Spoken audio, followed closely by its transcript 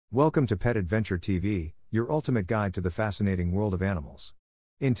Welcome to Pet Adventure TV, your ultimate guide to the fascinating world of animals.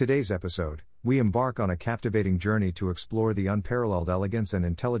 In today's episode, we embark on a captivating journey to explore the unparalleled elegance and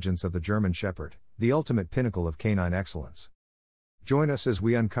intelligence of the German Shepherd, the ultimate pinnacle of canine excellence. Join us as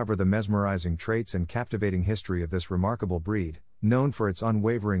we uncover the mesmerizing traits and captivating history of this remarkable breed, known for its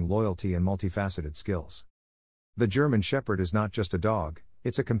unwavering loyalty and multifaceted skills. The German Shepherd is not just a dog,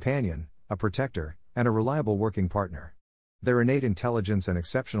 it's a companion, a protector, and a reliable working partner. Their innate intelligence and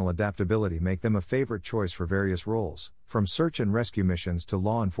exceptional adaptability make them a favorite choice for various roles, from search and rescue missions to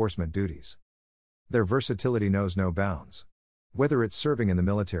law enforcement duties. Their versatility knows no bounds. Whether it's serving in the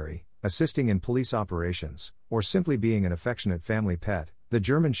military, assisting in police operations, or simply being an affectionate family pet, the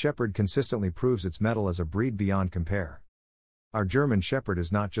German Shepherd consistently proves its mettle as a breed beyond compare. Our German Shepherd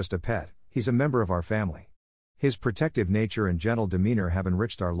is not just a pet, he's a member of our family. His protective nature and gentle demeanor have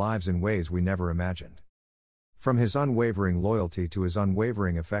enriched our lives in ways we never imagined. From his unwavering loyalty to his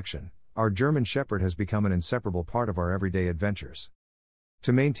unwavering affection, our German Shepherd has become an inseparable part of our everyday adventures.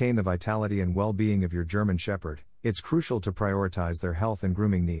 To maintain the vitality and well-being of your German Shepherd, it's crucial to prioritize their health and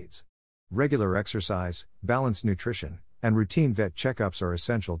grooming needs. Regular exercise, balanced nutrition, and routine vet checkups are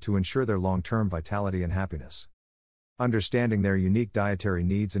essential to ensure their long-term vitality and happiness. Understanding their unique dietary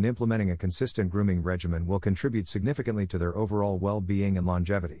needs and implementing a consistent grooming regimen will contribute significantly to their overall well-being and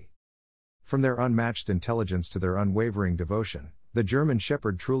longevity. From their unmatched intelligence to their unwavering devotion, the German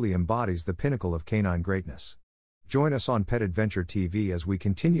Shepherd truly embodies the pinnacle of canine greatness. Join us on Pet Adventure TV as we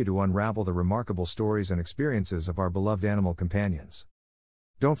continue to unravel the remarkable stories and experiences of our beloved animal companions.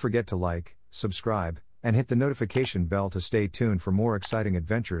 Don't forget to like, subscribe, and hit the notification bell to stay tuned for more exciting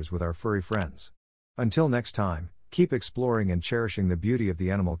adventures with our furry friends. Until next time, keep exploring and cherishing the beauty of the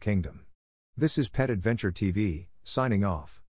animal kingdom. This is Pet Adventure TV, signing off.